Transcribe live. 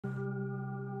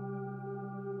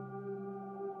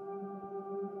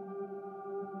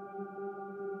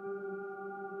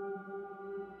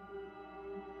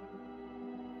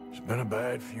been a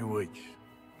bad few weeks,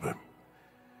 but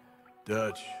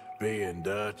Dutch being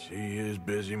Dutch, he is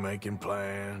busy making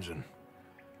plans, and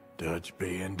Dutch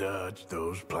being Dutch,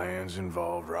 those plans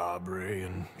involve robbery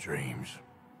and dreams.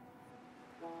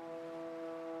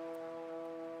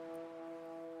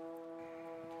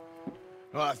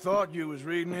 Well, I thought you was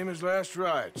reading him his last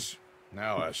rites.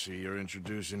 Now I see you're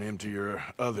introducing him to your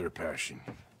other passion.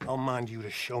 I'll mind you to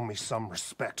show me some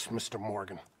respect, Mr.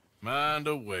 Morgan. Mind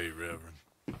away, Reverend.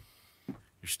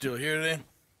 You're still here, then?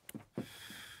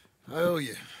 I owe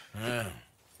you. Yeah.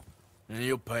 And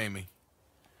you'll pay me.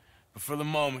 But for the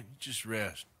moment, just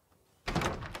rest.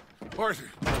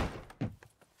 Arthur,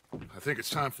 I think it's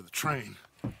time for the train.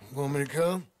 Want me to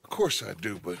come? Of course I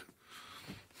do, but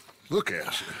look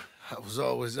at you. I was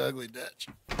always ugly, Dutch.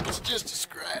 It's just a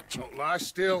scratch. Don't lie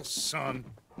still, son.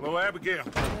 Hello, Abigail.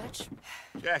 Dutch,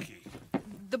 Jackie.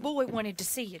 the boy wanted to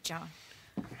see you, John.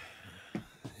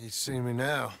 He's seen me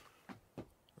now.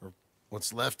 Or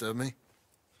what's left of me.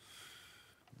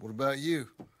 What about you?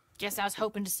 Guess I was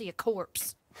hoping to see a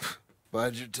corpse.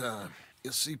 Bide your time.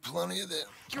 You'll see plenty of them.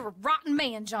 You're a rotten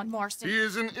man, John Marston. He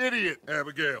is an idiot,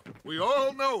 Abigail. We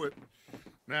all know it.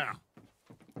 Now,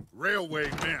 railway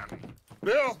men.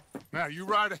 Bill, now you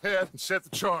ride ahead and set the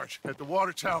charge at the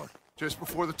water tower just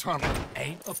before the tunnel.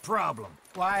 Ain't a problem.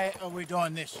 Why are we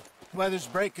doing this? Weather's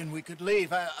breaking, we could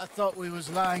leave. I thought we was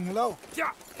lying low.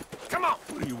 Yeah, come on.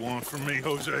 What do you want from me,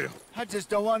 Hosea? I just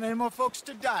don't want any more folks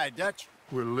to die, Dutch.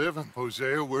 We're living,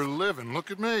 Hosea, we're living.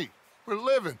 Look at me. We're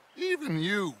living, even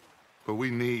you. But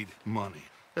we need money.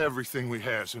 Everything we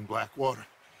has in Blackwater.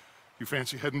 You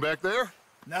fancy heading back there?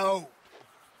 No.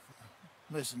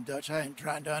 Listen, Dutch, I ain't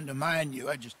trying to undermine you.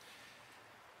 I just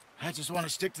want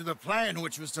to stick to the plan,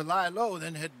 which was to lie low,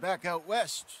 then head back out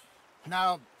west.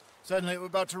 Now, suddenly we're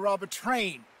about to rob a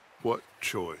train. What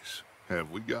choice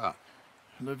have we got?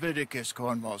 Leviticus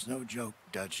Cornwall's no joke,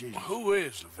 Dutch. Who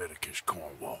is Leviticus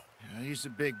Cornwall? He's a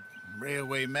big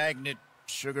railway magnate,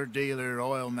 sugar dealer,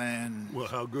 oil man. Well,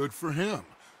 how good for him.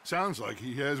 Sounds like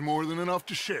he has more than enough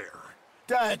to share.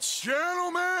 Dutch!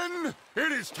 Gentlemen,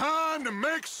 it is time to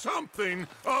make something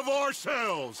of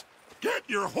ourselves. Get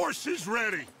your horses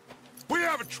ready. We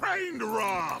have a train to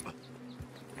rob.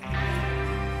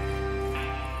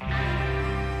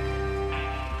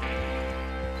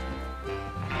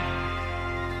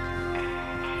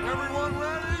 Everyone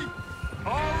ready?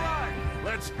 All right,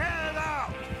 let's head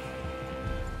out.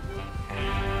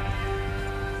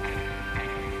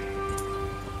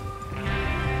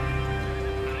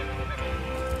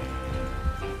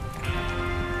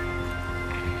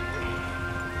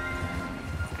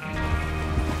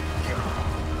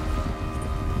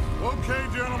 Okay,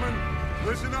 gentlemen,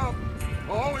 listen up,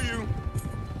 all of you.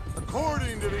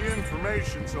 According to the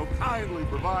information so kindly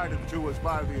provided to us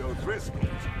by the O'Driscolls,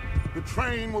 the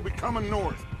train will be coming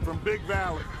north from Big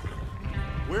Valley.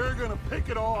 We're gonna pick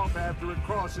it off after it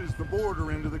crosses the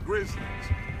border into the Grizzlies.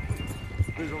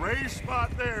 There's a raised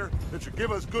spot there that should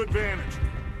give us good vantage.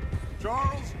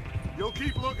 Charles, you'll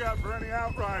keep lookout for any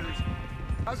outriders.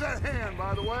 How's that hand,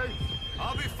 by the way?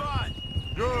 I'll be fine.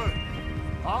 Good.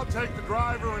 I'll take the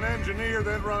driver and engineer,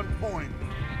 then run point.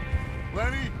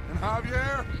 Lenny and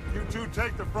Javier, you two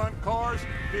take the front cars,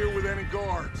 deal with any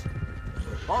guards.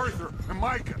 Arthur and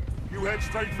Micah, you head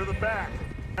straight for the back.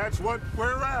 That's what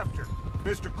we're after.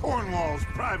 Mr. Cornwall's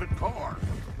private car.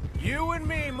 You and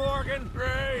me, Morgan.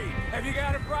 Great. Have you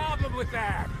got a problem with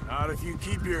that? Not if you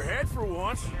keep your head for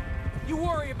once. You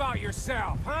worry about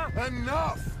yourself, huh?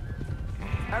 Enough!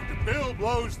 After Bill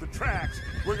blows the tracks,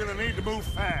 we're gonna need to move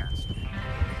fast.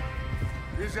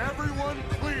 Is everyone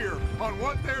clear on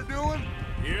what they're doing?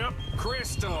 Yep.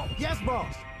 Crystal. Yes,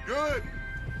 boss. Good.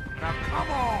 Now come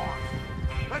on!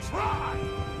 Let's ride!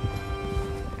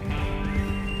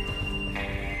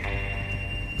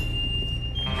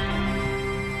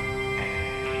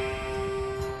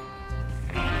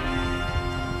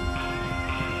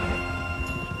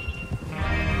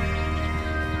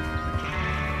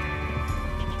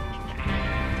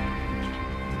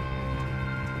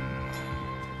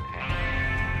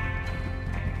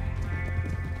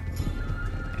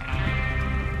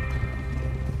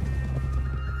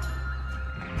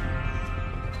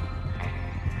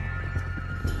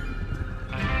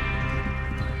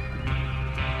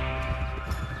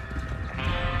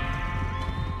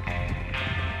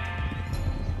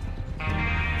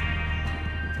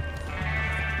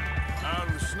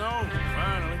 Snow,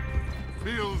 finally.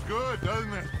 Feels good,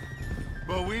 doesn't it?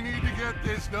 But we need to get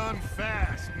this done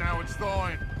fast. Now it's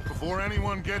thawing, before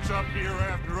anyone gets up here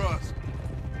after us.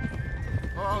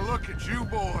 Oh, look at you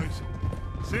boys.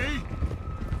 See?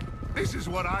 This is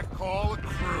what I call a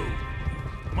crew.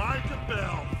 Micah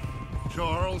Bell,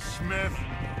 Charles Smith,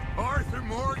 Arthur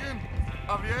Morgan,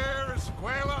 Javier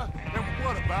Escuela, and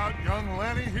what about young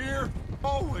Lenny here?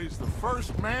 Always the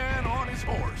first man on his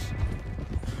horse.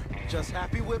 Just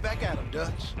happy we're back at him,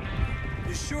 Dutch.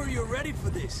 You sure you're ready for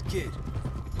this, kid?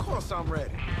 Of course I'm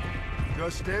ready.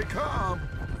 Just stay calm.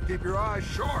 Keep your eyes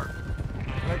sharp.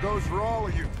 That goes for all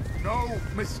of you. No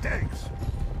mistakes.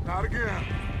 Not again.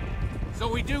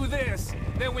 So we do this,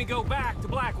 then we go back to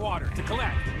Blackwater to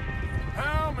collect.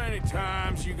 How many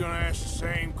times you gonna ask the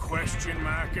same question,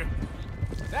 Micah?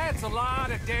 That's a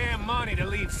lot of damn money to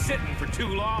leave sitting for too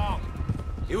long.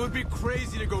 It would be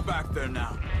crazy to go back there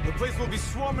now. The place will be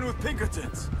swarming with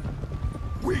Pinkertons.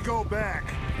 We go back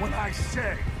when I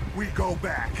say we go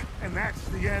back, and that's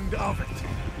the end of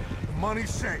it. The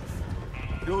money's safe.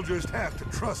 You'll just have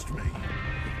to trust me.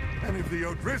 And if the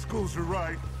O'Driscolls are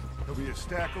right, there'll be a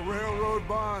stack of railroad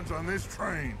bonds on this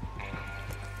train.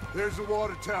 There's the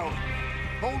water tower.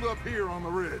 Hold up here on the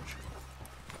ridge.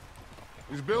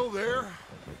 Is Bill there?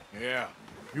 Yeah.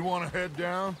 You want to head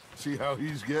down, see how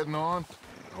he's getting on?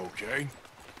 Okay.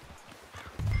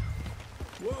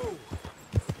 Whoa!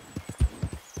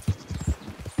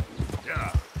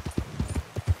 Yeah.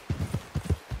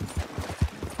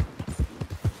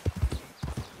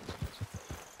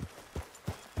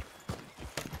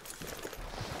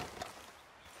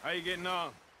 How you getting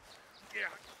on?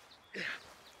 Yeah,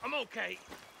 I'm okay.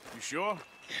 You sure?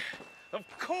 Of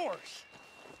course.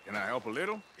 Can I help a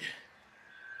little?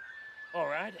 All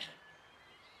right.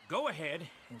 Go ahead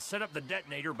and set up the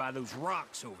detonator by those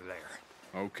rocks over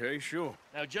there. Okay, sure.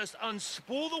 Now just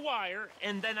unspool the wire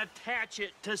and then attach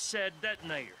it to said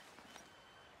detonator.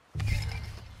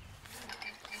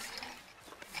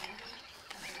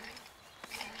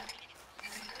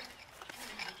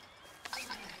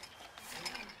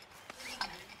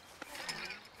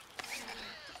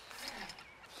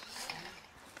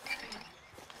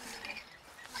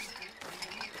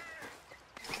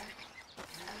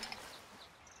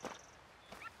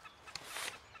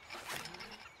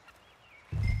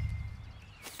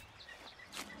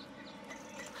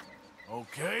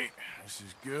 Okay, this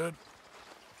is good.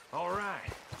 All right.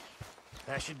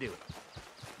 That should do it.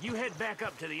 You head back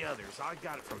up to the others. I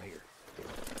got it from here.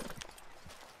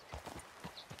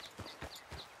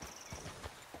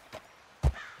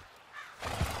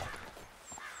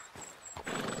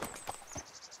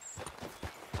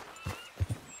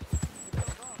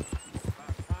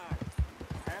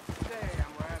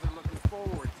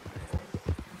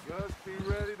 Just be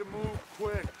ready to move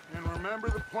quick, and remember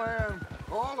the plan.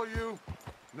 All of you,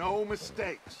 no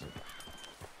mistakes.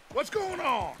 What's going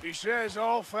on? He says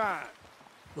all fine.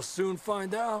 We'll soon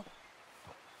find out.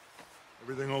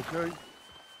 Everything okay?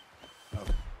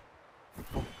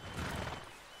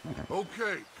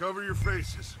 Okay, cover your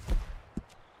faces.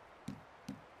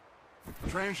 The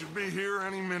train should be here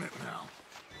any minute now.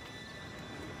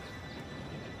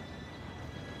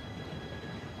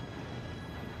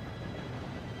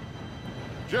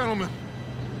 Gentlemen,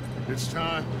 it's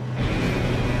time.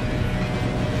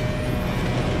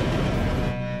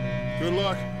 Good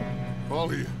luck, all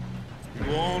of you.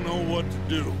 You all know what to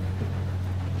do.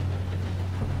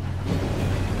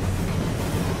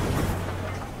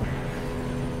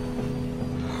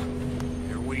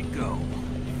 Here we go.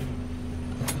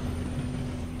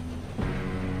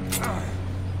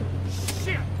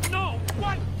 Shit! No!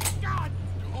 What? God!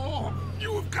 Oh,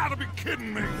 you have got to be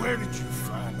kidding me! Where did you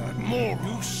find that moron?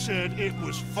 You said it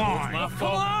was fine. My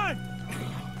fault. Come on!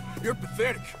 You're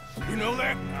pathetic. You know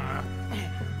that?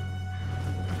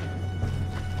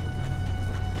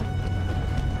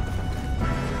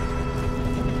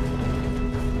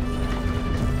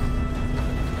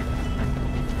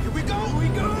 Here we go! Here we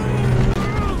go!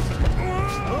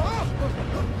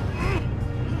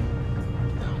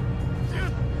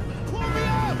 Pull me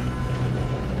up!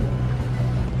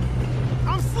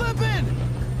 I'm slipping!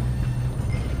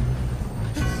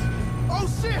 Oh,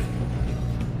 shit!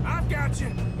 I've got you.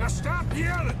 Now stop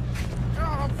yelling.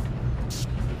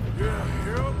 Yeah,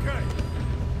 you're okay.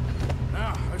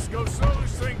 Now, let's go slow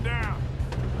this thing down.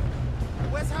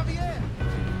 Where's Javier?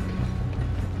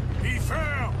 He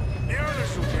fell. The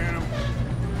others will get him.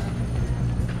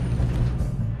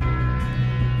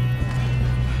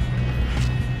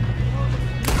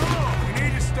 Come on, we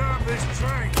need to stop this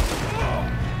train.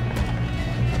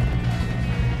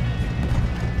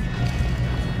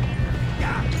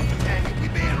 God damn it, we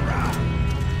being robbed.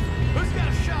 Who's got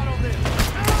a shot on this?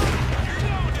 You're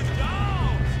going to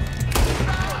dogs!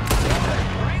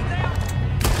 Bring them!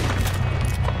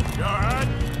 You all right?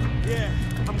 Yeah,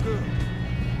 I'm good.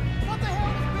 What the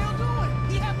hell is Bill doing?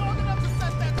 He had long enough to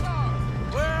set that car.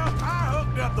 Well, I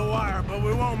hooked up the wire, but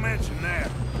we won't mention that.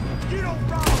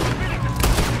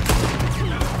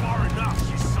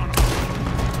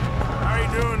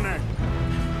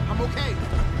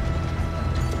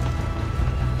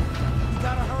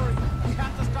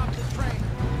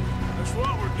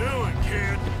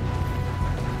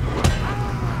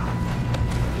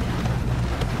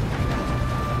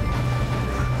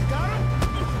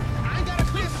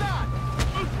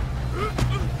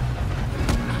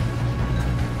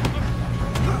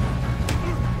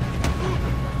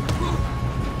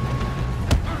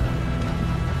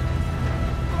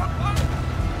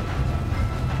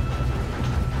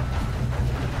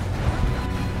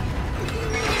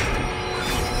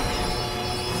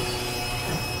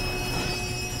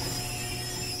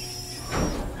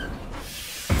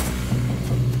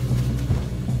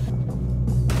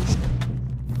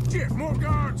 Shit, more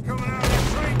guards coming out of that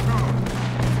train car.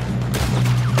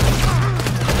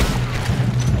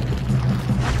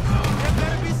 There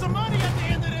better be some money at the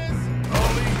end of this.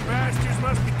 All these bastards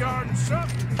must be guarding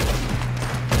something.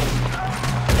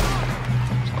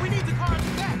 We need the car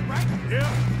to that, right? Yeah,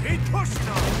 keep pushing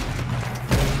on.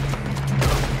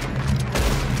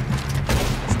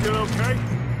 Still okay?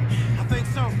 I think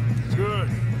so. Good.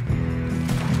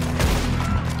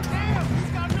 Damn,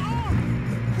 he's got an arm.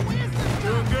 Who is this?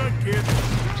 Doing good, kid.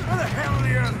 Where the hell are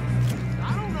the others? I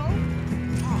don't know.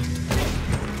 Oh, shit.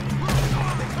 Look,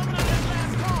 they're coming out of that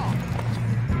last car.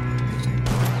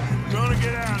 Gonna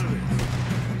get out of this.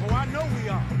 Oh, I know we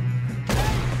are.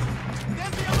 Hey,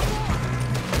 there's the other one.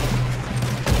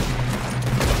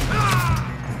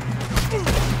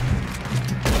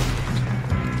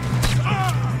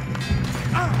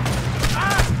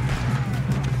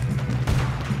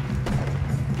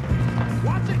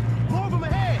 Watch it! More of them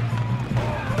ahead!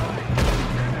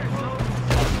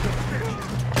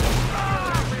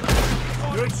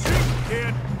 Good shooting,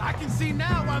 kid. I can see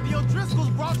now why the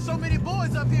O'Driscolls brought so many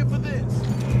boys up here for this.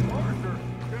 Arthur,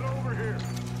 get over here.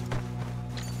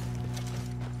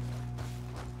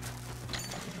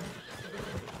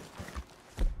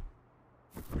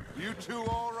 You two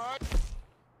all right?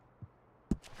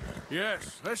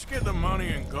 Yes, let's get the money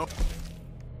and go.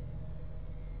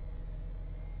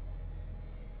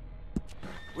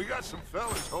 We got some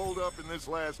fellas holed up in this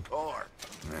last car.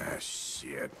 Ah,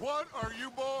 shit. What are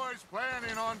you boys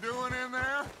planning on doing in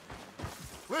there?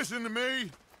 Listen to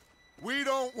me. We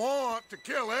don't want to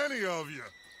kill any of you.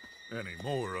 Any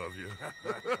more of you.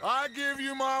 I give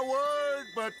you my word,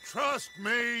 but trust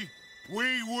me,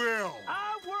 we will.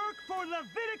 I work for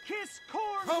Leviticus,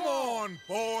 Cornwall. Come on,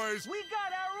 boys. We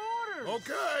got our orders.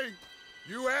 Okay.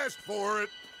 You asked for it.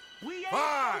 We ain't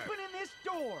 5, opening this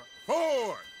door.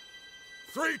 4,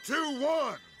 3, 2,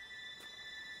 1.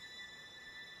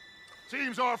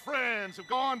 Seems our friends have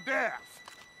gone deaf.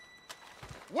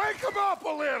 Wake them up a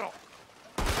little.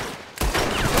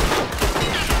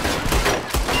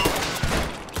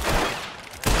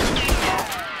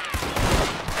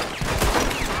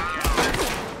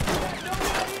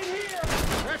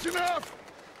 That's enough.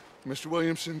 Mr.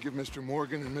 Williamson, give Mr.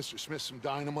 Morgan and Mr. Smith some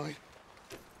dynamite.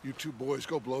 You two boys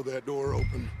go blow that door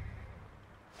open.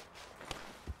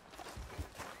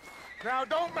 Now,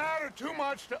 don't matter too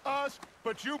much to us,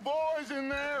 but you boys in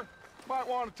there might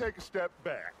want to take a step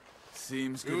back.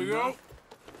 Seems Here good we go. enough.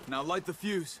 Now light the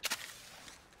fuse.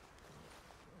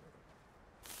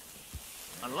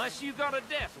 Unless you got a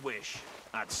death wish,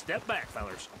 I'd step back,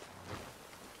 fellers.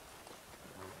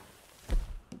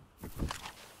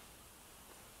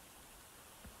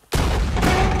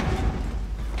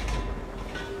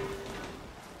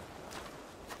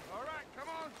 All right, come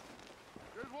on.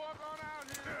 Just walk on out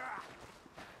here.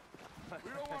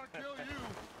 We don't want to kill you.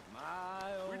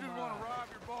 We just want to rob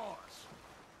your boss.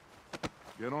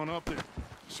 Get on up there.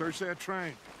 Search that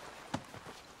train.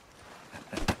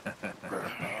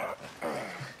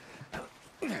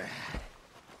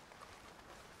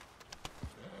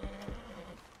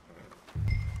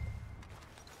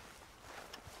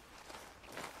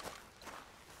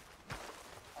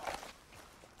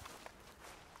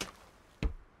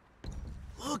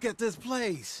 Look at this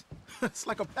place. It's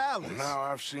like a palace. Now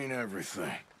I've seen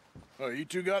everything. Oh, you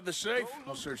two got the safe?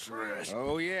 I'll search the rest.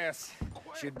 Oh, yes.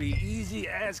 Should be easy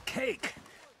as cake.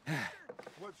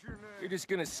 What's your name? You're just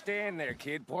gonna stand there,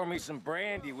 kid. Pour me some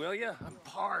brandy, will you? I'm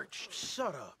parched.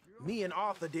 Shut up. Me and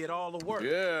Arthur did all the work.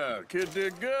 Yeah, kid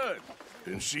did good.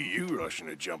 Didn't see you rushing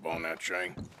to jump on that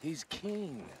train. He's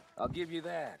keen. I'll give you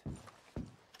that.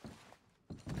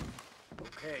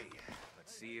 Okay,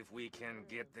 let's see if we can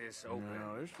get this open.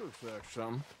 No, this looks like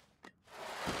something.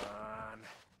 Come on.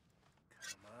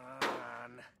 Come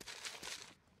on.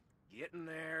 Get in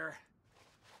there.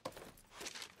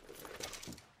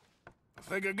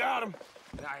 I think I got him.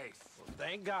 Nice. Well,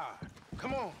 thank God.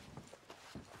 Come on.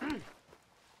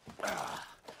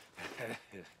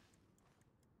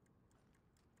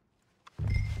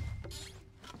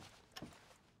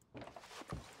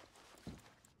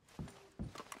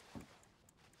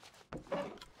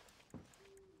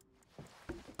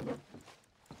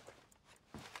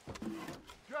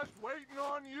 Just waiting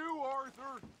on you,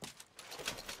 Arthur.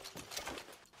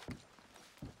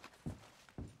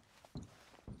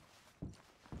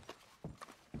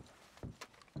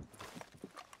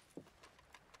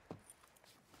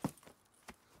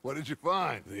 What did you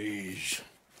find? These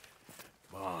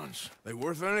bonds. They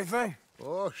worth anything?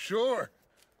 Oh, sure.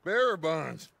 Bearer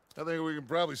bonds. I think we can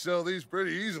probably sell these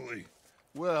pretty easily.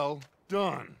 Well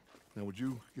done. Now, would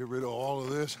you get rid of all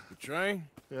of this? The train?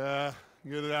 Yeah,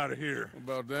 get it out of here.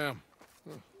 What about them?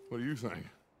 What do you think?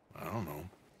 I don't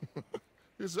know.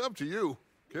 It's up to you.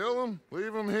 Kill them,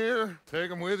 leave them here, take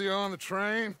them with you on the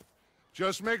train.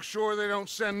 Just make sure they don't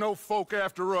send no folk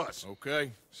after us.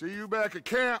 Okay. See you back at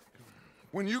camp.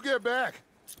 When you get back,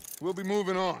 we'll be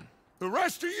moving on. The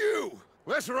rest of you,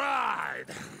 let's ride!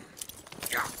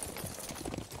 Yeah.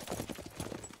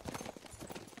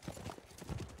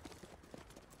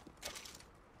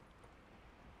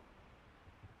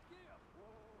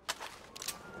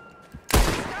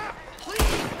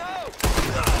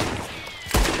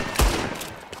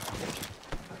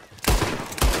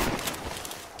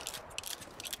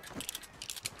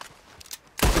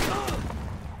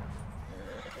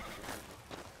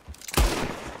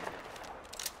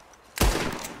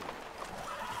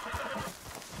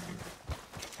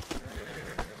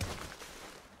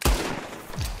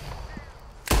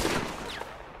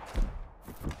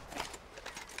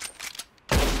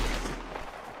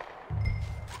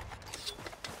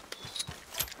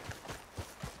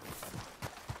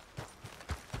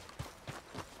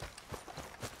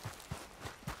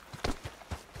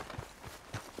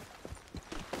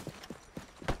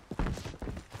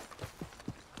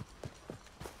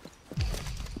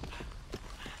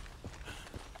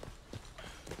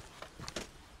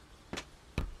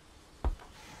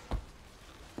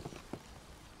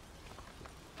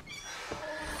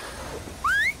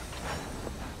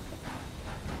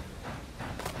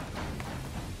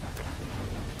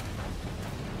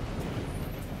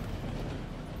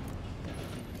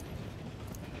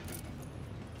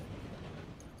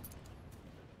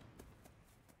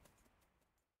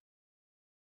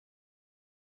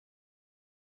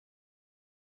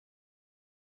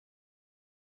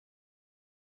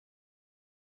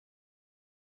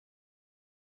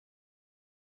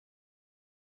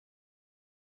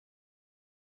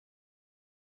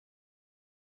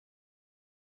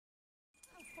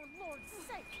 For Lord's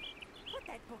sake, put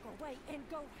that book away and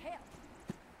go help.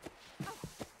 Oh,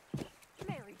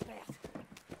 Mary Beth.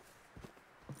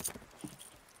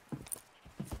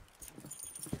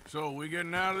 So, we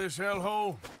getting out of this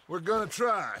hellhole? We're gonna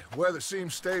try. Weather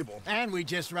seems stable. And we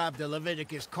just robbed the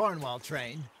Leviticus Cornwall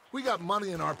train. We got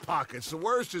money in our pockets. The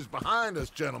worst is behind us,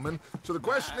 gentlemen. So the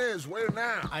question is, where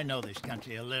now? I know this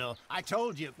country a little. I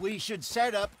told you, we should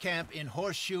set up camp in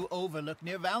Horseshoe Overlook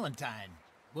near Valentine.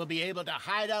 We'll be able to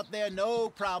hide out there, no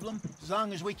problem, as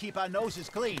long as we keep our noses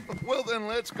clean. Well, then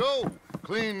let's go.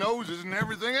 Clean noses and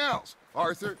everything else.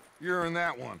 Arthur, you're in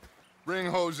that one. Bring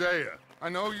Hosea. I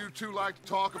know you two like to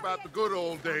talk about the good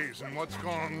old days and what's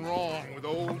gone wrong with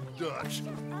old Dutch.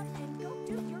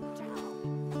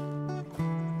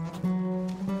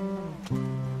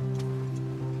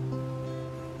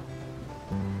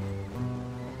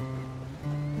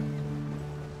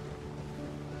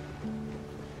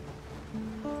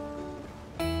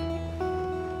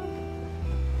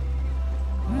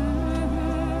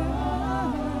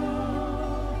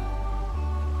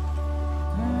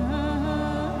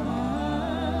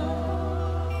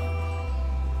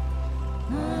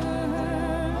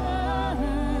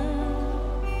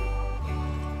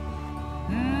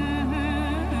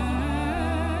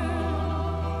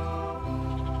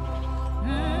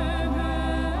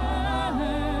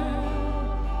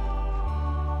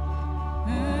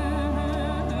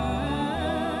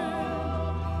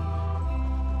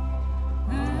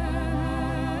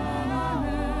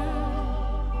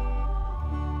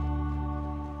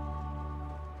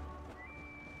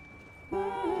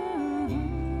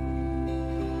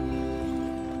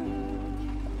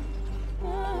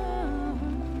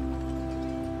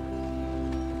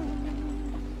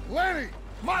 Lenny!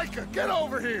 Micah, get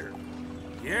over here!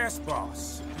 Yes,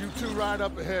 boss. You two ride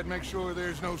up ahead, make sure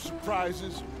there's no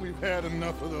surprises. We've had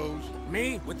enough of those.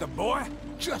 Me with the boy?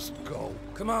 Just go.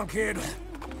 Come on, kid.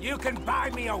 You can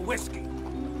buy me a whiskey.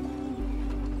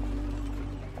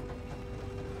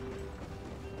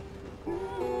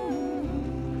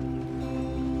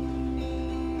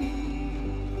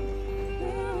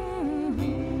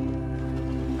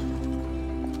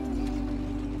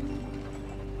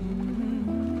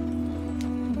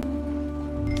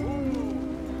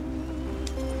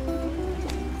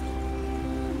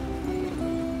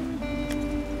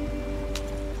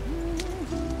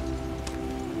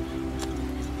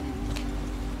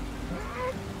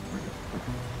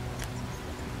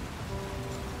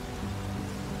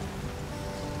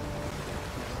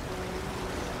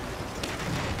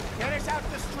 Get us out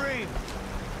the stream.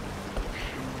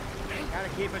 Gotta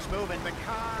keep us moving, but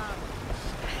calm.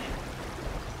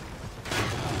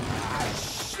 Ah,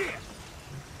 shit!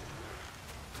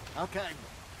 Okay,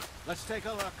 let's take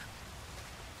a look.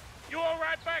 You all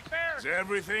right back there? Does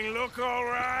everything look all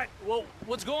right? Well,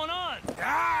 what's going on?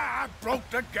 Ah, I broke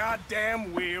the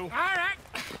goddamn wheel. All right,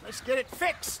 let's get it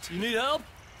fixed. You need help?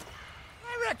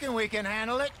 I reckon we can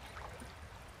handle it.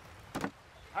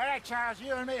 All right, Charles,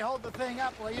 you and me hold the thing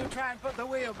up while you try and put the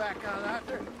wheel back on,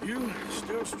 Arthur. You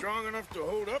still strong enough to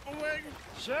hold up a wagon?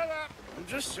 Shut up. I'm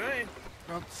just saying.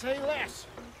 Don't say less.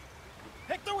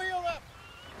 Pick the wheel up.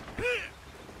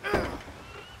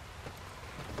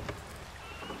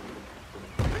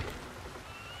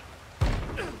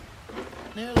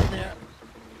 Nearly there.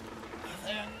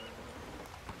 There.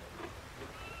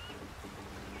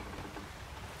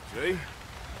 See?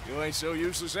 You ain't so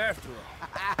useless after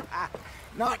all.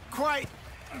 Not quite.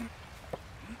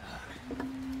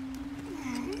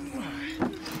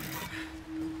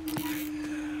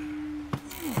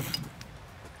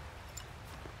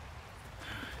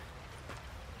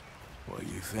 What do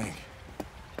you think?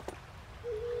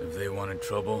 If they wanted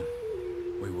trouble,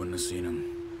 we wouldn't have seen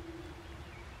them.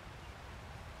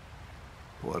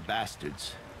 Poor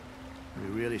bastards.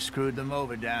 We really screwed them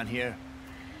over down here.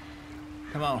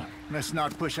 Come on, let's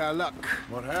not push our luck.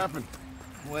 What happened?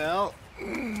 Well,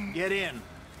 get in.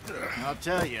 I'll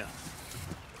tell you.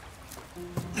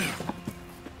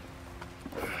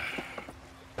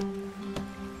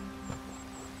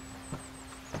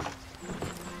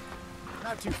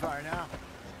 Not too far now.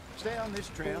 Stay on this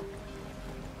trail.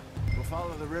 We'll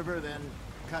follow the river, then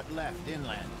cut left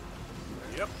inland.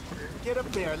 Yep. Get up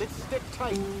there. Let's stick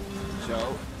tight.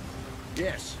 So,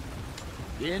 yes,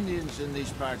 the Indians in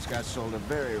these parts got sold a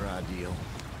very raw deal.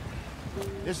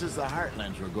 This is the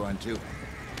heartlands we're going to.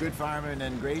 Good farming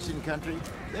and grazing country.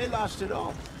 They lost it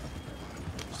all.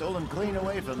 Stolen clean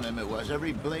away from them it was,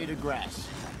 every blade of grass.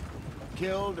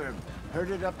 Killed or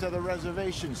herded up to the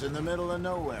reservations in the middle of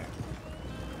nowhere.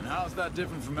 And how's that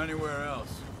different from anywhere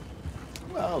else?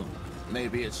 Well,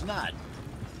 maybe it's not.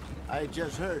 I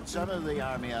just heard some of the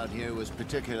army out here was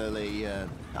particularly,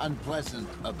 unpleasant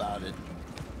about it.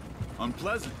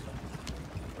 Unpleasant?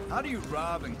 How do you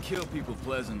rob and kill people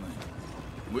pleasantly?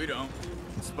 We don't,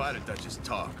 in spite of Dutch's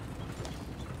talk.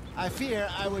 I fear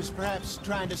I was perhaps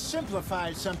trying to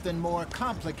simplify something more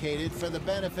complicated for the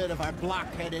benefit of our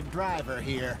block-headed driver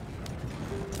here.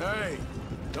 Hey,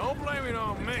 don't blame it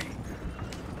on me.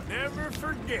 Never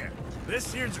forget,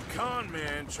 this here's a con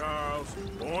man, Charles,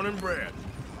 born and bred.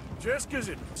 Just 'cause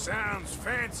it sounds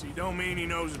fancy don't mean he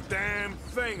knows a damn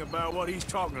thing about what he's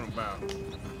talking about.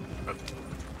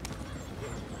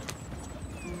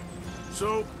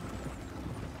 So,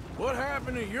 what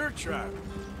happened to your tribe?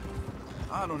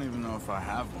 I don't even know if I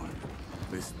have one.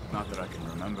 At least, not that I can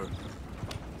remember.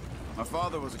 My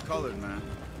father was a colored man.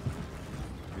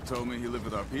 He told me he lived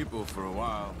with our people for a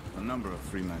while. A number of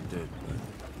free men did.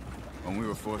 When we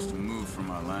were forced to move from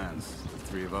our lands, the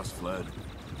three of us fled.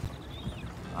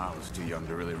 I was too young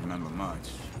to really remember much.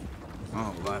 My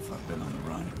whole life I've been on the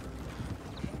run.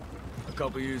 A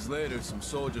couple years later, some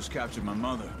soldiers captured my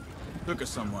mother. Took her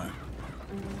somewhere.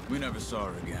 We never saw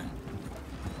her again.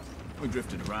 We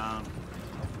drifted around.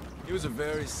 He was a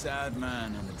very sad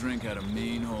man, and the drink had a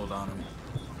mean hold on him.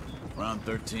 Around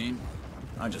 13,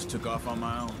 I just took off on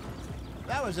my own.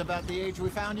 That was about the age we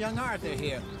found young Arthur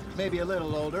here. Maybe a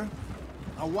little older.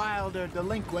 A wilder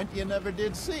delinquent you never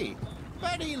did see.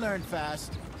 But he learned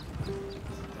fast.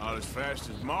 Not as fast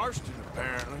as Marston,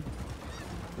 apparently.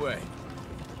 Wait,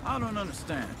 I don't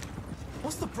understand.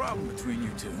 What's the problem between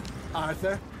you two?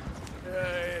 Arthur?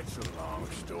 It's a long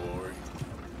story.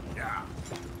 Yeah.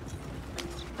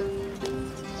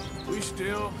 We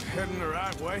still heading the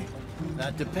right way?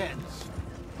 That depends.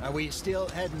 Are we still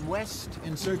heading west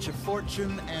in search of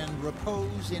fortune and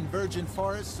repose in virgin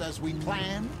forests as we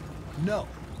planned? No.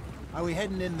 Are we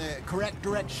heading in the correct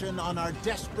direction on our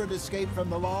desperate escape from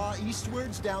the law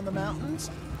eastwards down the mountains?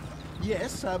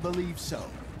 Yes, I believe so.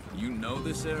 You know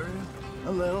this area?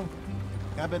 A little.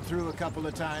 I've been through a couple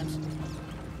of times.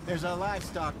 There's a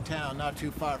livestock town not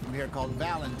too far from here called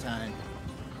Valentine.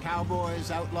 Cowboys,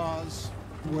 outlaws,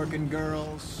 working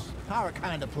girls, our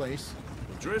kind of place.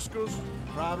 Driscolls?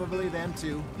 Probably them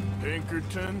too.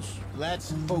 Pinkertons?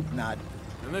 Let's hope not.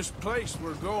 And this place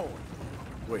we're going.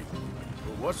 Wait,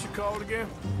 what's it called again?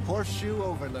 Horseshoe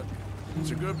Overlook.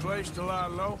 It's a good place to lie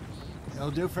low?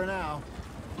 It'll do for now.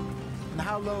 And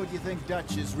how low do you think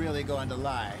Dutch is really going to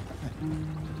lie?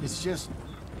 It's just,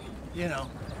 you know,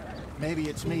 maybe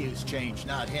it's me who's changed,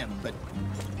 not him, but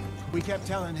we kept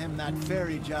telling him that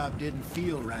ferry job didn't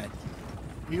feel right.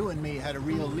 You and me had a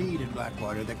real lead in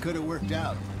Blackwater that could have worked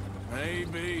out.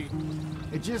 Maybe.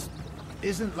 It just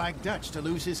isn't like Dutch to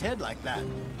lose his head like that.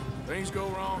 Things go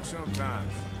wrong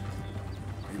sometimes.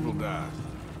 People die.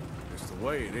 It's the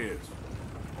way it is.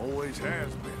 Always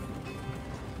has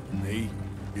been. Me,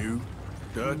 you,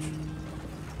 Dutch.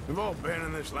 We've all been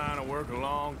in this line of work a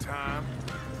long time.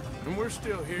 And we're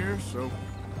still here, so...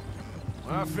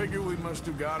 I figure we must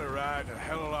have got it right a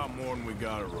hell of a lot more than we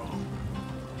got it wrong.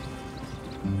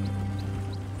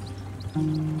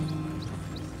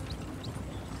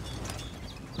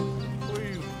 What are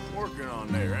you working on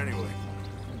there, anyway?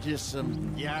 Just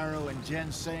some yarrow and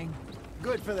ginseng.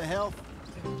 Good for the health.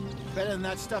 Better than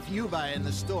that stuff you buy in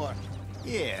the store.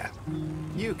 Yeah,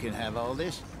 you can have all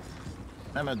this.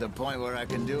 I'm at the point where I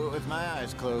can do it with my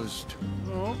eyes closed.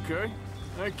 Oh, okay.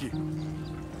 Thank you.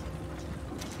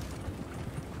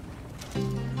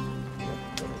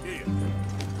 Yeah.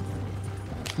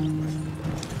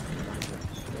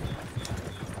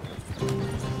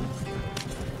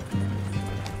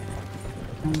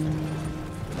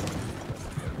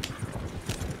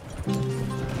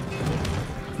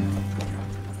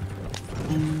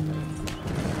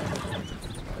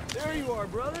 There you are,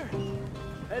 brother.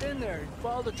 Head in there and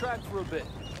follow the track for a bit.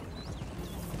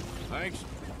 Thanks.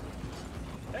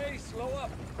 Hey, slow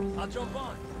up. I'll jump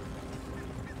on.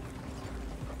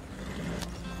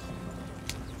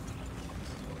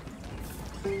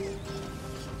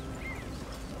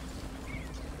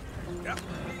 Yeah.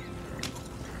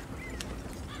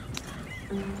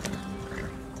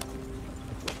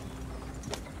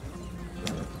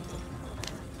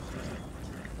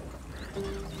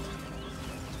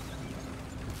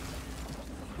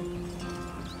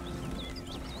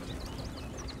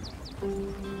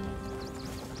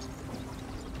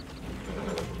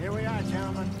 Here we are,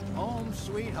 gentlemen. Home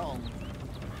sweet home.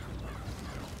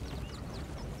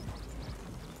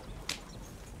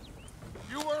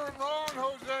 You weren't wrong,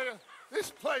 Hosea. This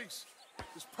place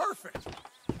is perfect.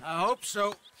 I hope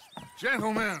so.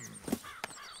 Gentlemen,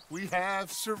 we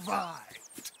have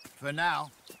survived. For now.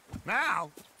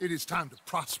 Now, it is time to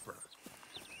prosper.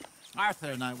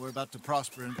 Arthur and I were about to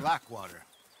prosper in Blackwater.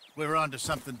 We were onto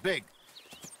something big.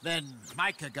 Then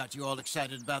Micah got you all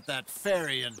excited about that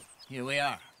ferry, and here we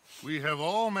are. We have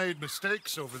all made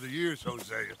mistakes over the years,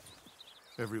 Hosea.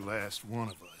 Every last one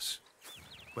of us.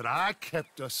 But I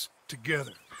kept us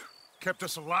together. Kept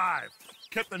us alive.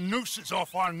 Kept the nooses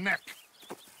off our neck.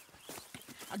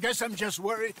 I guess I'm just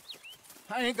worried.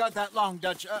 I ain't got that long,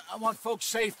 Dutch. I want folks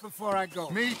safe before I go.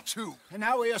 Me too. And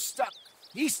now we are stuck.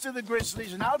 East of the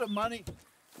Grizzlies and out of money.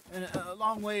 And a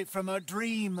long way from a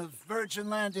dream of virgin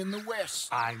land in the west.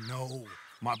 I know,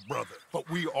 my brother. But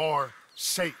we are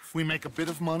safe. We make a bit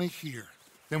of money here.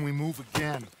 Then we move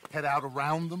again. Head out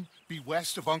around them. Be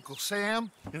west of Uncle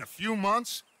Sam. In a few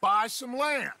months, buy some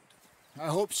land. I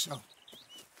hope so.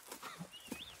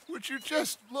 Would you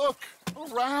just look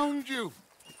around you?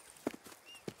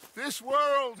 This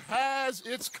world has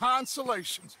its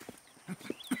consolations.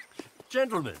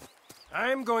 Gentlemen,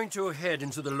 I'm going to head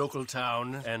into the local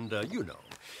town and, you know,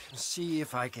 see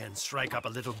if I can strike up a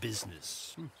little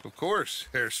business. Of course,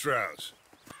 Herr Strauss.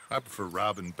 I prefer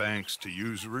robbing banks to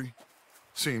usury.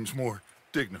 Seems more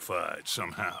dignified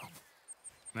somehow.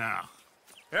 Now,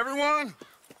 everyone,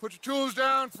 put your tools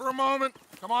down for a moment.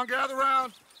 Come on, gather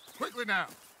round. Quickly now.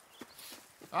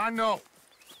 I know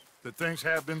that things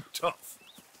have been tough,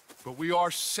 but we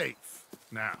are safe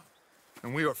now,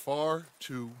 and we are far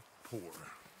too poor.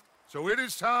 So it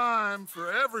is time for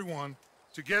everyone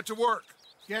to get to work.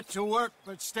 Get to work,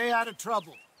 but stay out of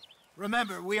trouble.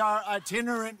 Remember, we are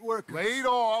itinerant workers. Laid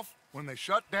off when they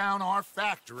shut down our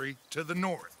factory to the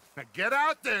north. Now get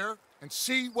out there and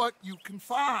see what you can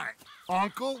find.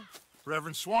 Uncle,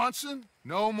 Reverend Swanson,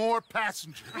 no more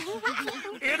passengers.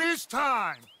 It is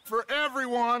time for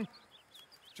everyone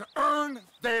to earn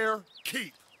their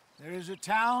keep. There is a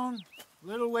town a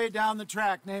little way down the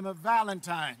track named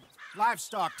Valentine.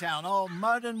 Livestock town, all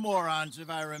mud and morons, if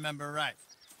I remember right.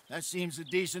 That seems a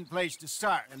decent place to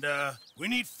start. And, we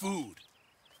need food.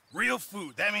 Real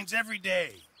food. That means every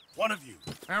day. One of you.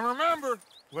 And remember,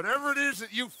 whatever it is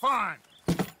that you find,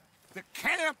 the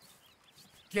camp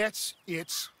gets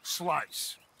its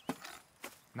slice.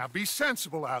 Now be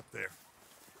sensible out there.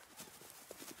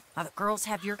 Now, the girls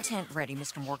have your tent ready,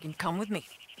 Mr. Morgan. Come with me.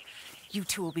 You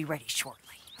two will be ready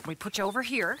shortly. We put you over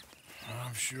here.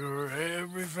 I'm sure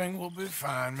everything will be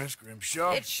fine, Miss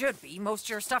Grimshaw. It should be. Most of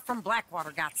your stuff from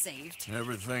Blackwater got saved.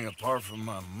 Everything apart from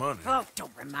my money. Oh,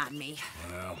 don't remind me.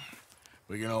 Well,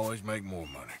 we can always make more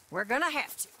money. We're gonna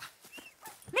have to.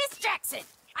 Miss Jackson,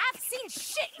 I've seen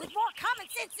shit with more common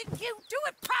sense than you. Do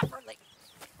it properly.